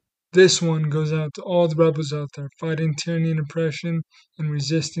This one goes out to all the rebels out there fighting tyranny and oppression and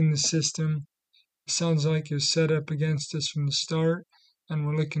resisting the system. It sounds like it was set up against us from the start, and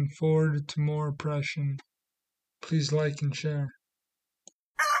we're looking forward to more oppression. Please like and share.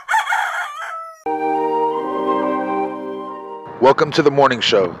 Welcome to the morning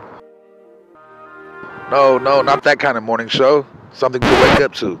show. No, not that kind of morning show. Something to wake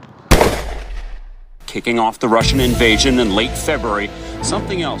up to. Kicking off the Russian invasion in late February,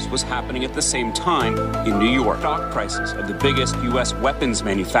 something else was happening at the same time in New York. Stock prices of the biggest U.S. weapons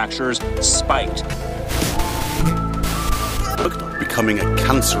manufacturers spiked. Becoming a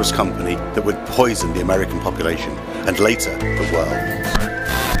cancerous company that would poison the American population and later the world.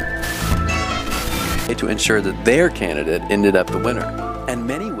 To ensure that their candidate ended up the winner. And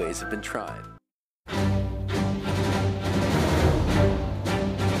many ways have been tried.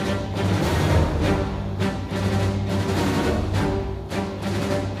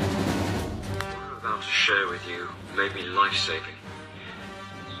 Share with you may be life-saving.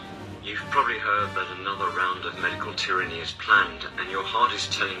 You've probably heard that another round of medical tyranny is planned, and your heart is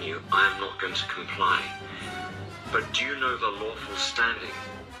telling you, I am not going to comply. But do you know the lawful standing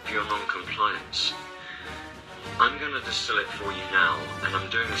for your non-compliance? I'm going to distill it for you now, and I'm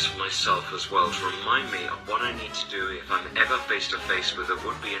doing this for myself as well, to remind me of what I need to do if I'm ever face-to-face with a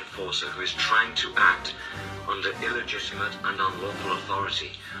would-be enforcer who is trying to act under illegitimate and unlawful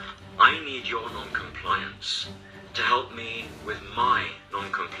authority. I need your non-compliance to help me with my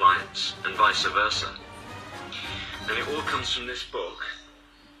non-compliance, and vice versa. And it all comes from this book,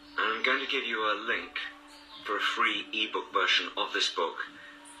 and I'm going to give you a link for a free ebook version of this book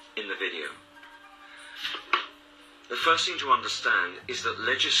in the video. The first thing to understand is that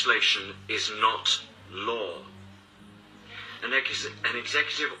legislation is not law. An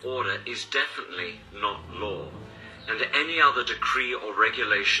executive order is definitely not law. And any other decree or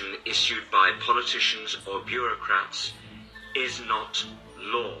regulation issued by politicians or bureaucrats is not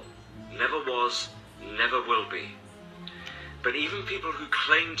law. Never was, never will be. But even people who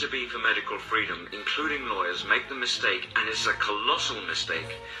claim to be for medical freedom, including lawyers, make the mistake, and it's a colossal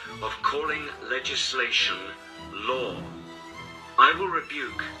mistake, of calling legislation law. I will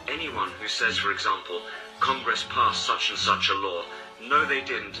rebuke anyone who says, for example, Congress passed such and such a law. No, they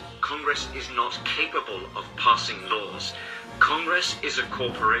didn't. Congress is not capable of passing laws. Congress is a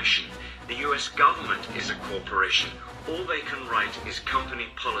corporation. The US government is a corporation. All they can write is company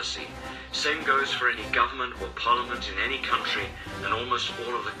policy. Same goes for any government or parliament in any country, and almost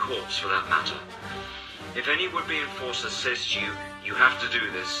all of the courts for that matter. If any would-be enforcer says to you, you have to do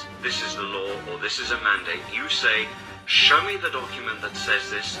this, this is the law, or this is a mandate, you say, show me the document that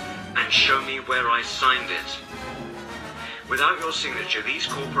says this, and show me where I signed it. Without your signature, these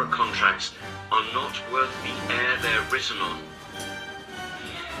corporate contracts are not worth the air they're written on.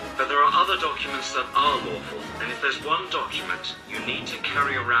 But there are other documents that are lawful, and if there's one document you need to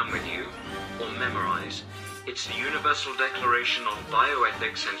carry around with you or memorize, it's the Universal Declaration on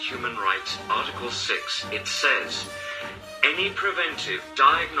Bioethics and Human Rights, Article 6. It says, any preventive,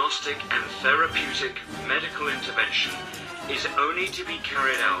 diagnostic and therapeutic medical intervention is only to be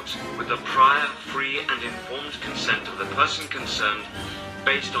carried out with the prior, free and informed consent of the person concerned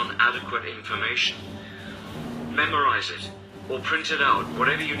based on adequate information. Memorize it or print it out,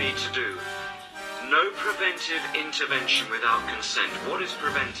 whatever you need to do. No preventive intervention without consent. What is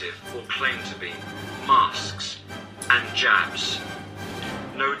preventive or claimed to be? Masks and jabs.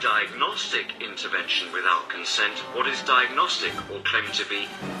 No diagnostic intervention without consent. What is diagnostic or claimed to be?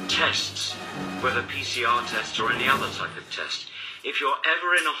 Tests, whether PCR tests or any other type of test. If you're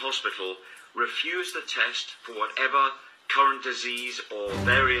ever in a hospital, refuse the test for whatever current disease or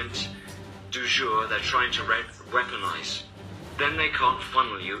variant du jour they're trying to weaponize. Then they can't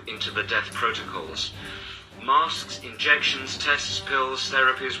funnel you into the death protocols. Masks, injections, tests, pills,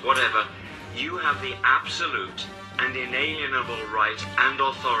 therapies, whatever, you have the absolute and inalienable right and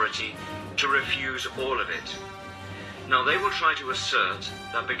authority to refuse all of it. Now, they will try to assert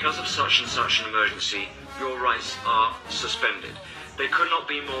that because of such and such an emergency, your rights are suspended. They could not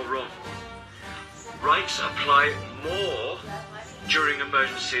be more wrong. Rights apply more during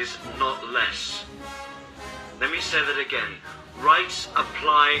emergencies, not less. Let me say that again. Rights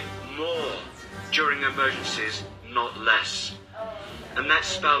apply more during emergencies, not less. And that's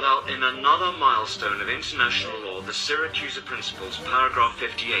spelled out in another milestone of international law, the Syracuse Principles, paragraph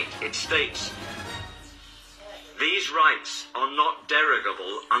 58. It states, these rights are not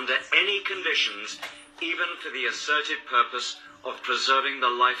derogable under any conditions, even for the asserted purpose of preserving the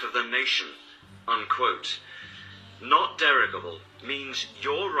life of the nation, unquote. Not derogable means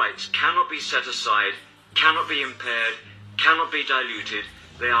your rights cannot be set aside, cannot be impaired, cannot be diluted,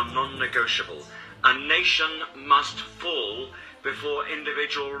 They are non-negotiable. A nation must fall before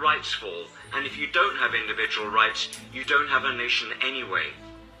individual rights fall. And if you don't have individual rights, you don't have a nation anyway.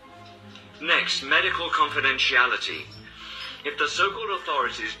 Next, medical confidentiality. If the so-called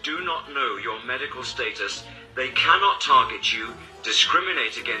authorities do not know your medical status, they cannot target you,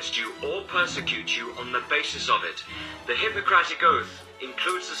 discriminate against you, or persecute you on the basis of it. The Hippocratic Oath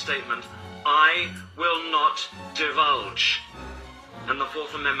includes the statement, "I will not divulge." And the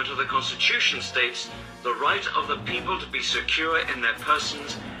Fourth Amendment of the Constitution states, "The right of the people to be secure in their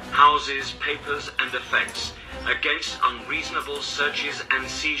persons, houses, papers, and effects against unreasonable searches and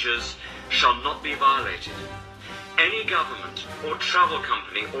seizures shall not be violated." Any government or travel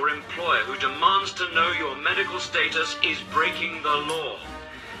company or employer who demands to know your medical status is breaking the law,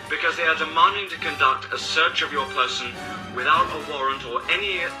 because they are demanding to conduct a search of your person without a warrant or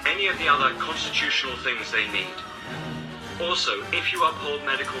any of the other constitutional things they need. Also, if you uphold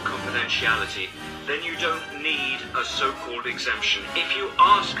medical confidentiality, then you don't need a so-called exemption. If you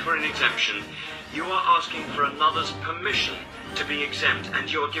ask for an exemption, you are asking for another's permission to be exempt, and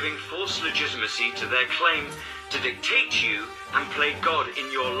you are giving false legitimacy to their claim to dictate to you and play God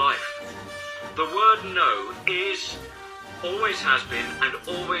in your life. The word no is, always has been, and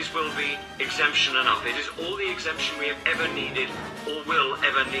always will be exemption enough. It is all the exemption we have ever needed or will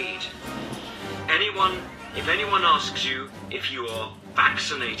ever need. If anyone asks you if you are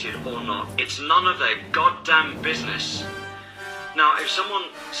vaccinated or not, it's none of their goddamn business. Now, if someone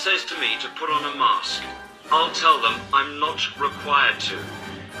says to me to put on a mask, I'll tell them I'm not required to.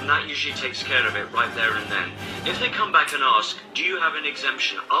 And that usually takes care of it right there and then. If they come back and ask, do you have an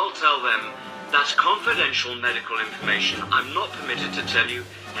exemption? I'll tell them, that's confidential medical information. I'm not permitted to tell you,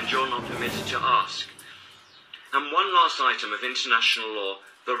 and you're not permitted to ask. And one last item of international law,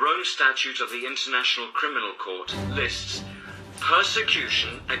 the Rome Statute of the International Criminal Court lists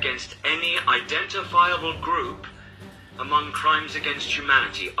persecution against any identifiable group among crimes against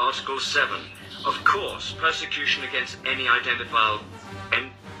humanity, Article 7. Of course, persecution against any identifiable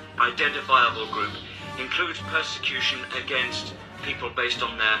group includes persecution against people based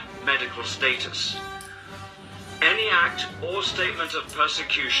on their medical status. Any act or statement of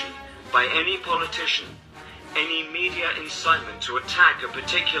persecution by any politician, any media incitement to attack a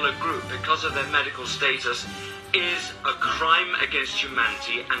particular group because of their medical status is a crime against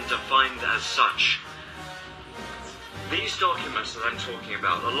humanity and defined as such. These documents that I'm talking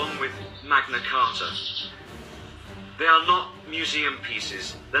about, along with Magna Carta, they are not museum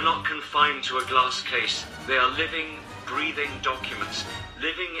pieces. They're not confined to a glass case. They are living, breathing documents,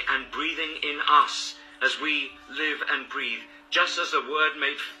 living and breathing in us as we live and breathe, just as the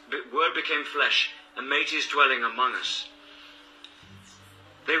Word became flesh and made his dwelling among us.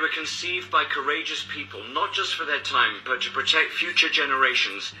 They were conceived by courageous people, not just for their time, but to protect future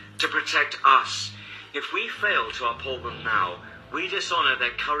generations, to protect us. If we fail to uphold them now, we dishonor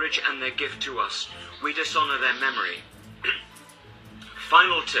their courage and their gift to us. We dishonor their memory.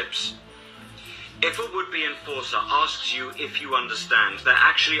 Final tips. If a would-be enforcer asks you if you understand, they're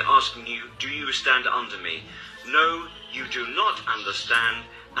actually asking you, do you stand under me? No, you do not understand,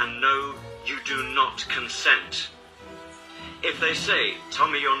 and no, you do not consent. If they say, tell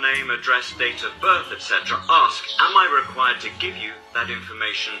me your name, address, date of birth, etc., ask, am I required to give you that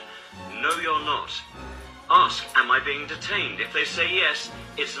information? No, you're not. Ask, am I being detained? If they say yes,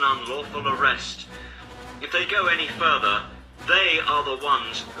 it's an unlawful arrest. If they go any further, they are the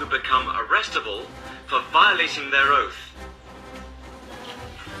ones who become arrestable for violating their oath.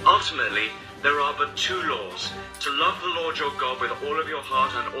 Ultimately, there are but two laws: to love the Lord your God with all of your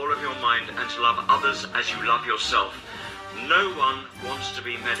heart and all of your mind, and to love others as you love yourself. No one wants to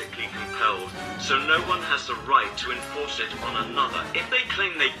be medically compelled, so no one has the right to enforce it on another. If they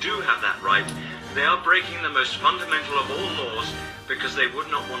claim they do have that right, they are breaking the most fundamental of all laws because they would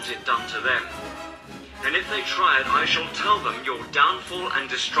not want it done to them. And if they try it, I shall tell them your downfall and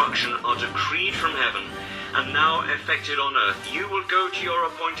destruction are decreed from heaven and now effected on earth. You will go to your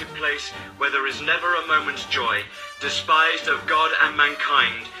appointed place where there is never a moment's joy. Despised of God and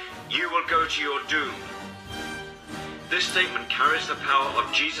mankind, you will go to your doom. This statement carries the power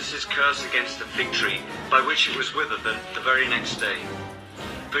of Jesus' curse against the fig tree, by which it was withered the very next day.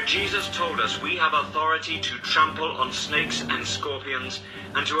 For Jesus told us we have authority to trample on snakes and scorpions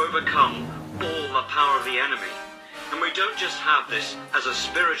and to overcome all the power of the enemy. And we don't just have this as a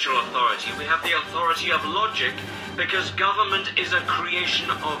spiritual authority, we have the authority of logic, because government is a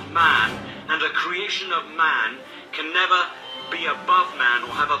creation of man, and a creation of man can never be above man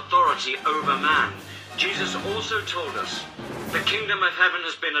or have authority over man. Jesus also told us, the kingdom of heaven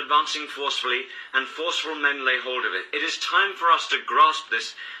has been advancing forcefully, and forceful men lay hold of it. It is time for us to grasp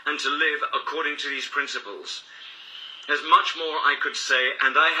this and to live according to these principles. There's much more I could say,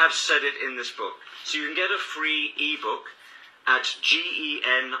 and I have said it in this book. So you can get a free ebook at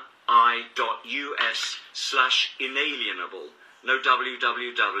geni.us/inalienable. No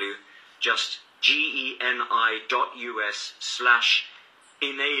www, just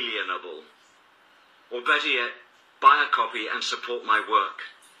geni.us/inalienable. Or better yet, buy a copy and support my work.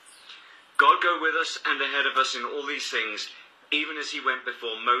 God go with us and ahead of us in all these things, even as he went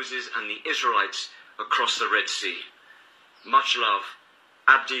before Moses and the Israelites across the Red Sea. Much love,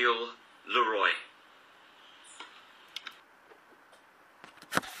 Abdiel Leroy.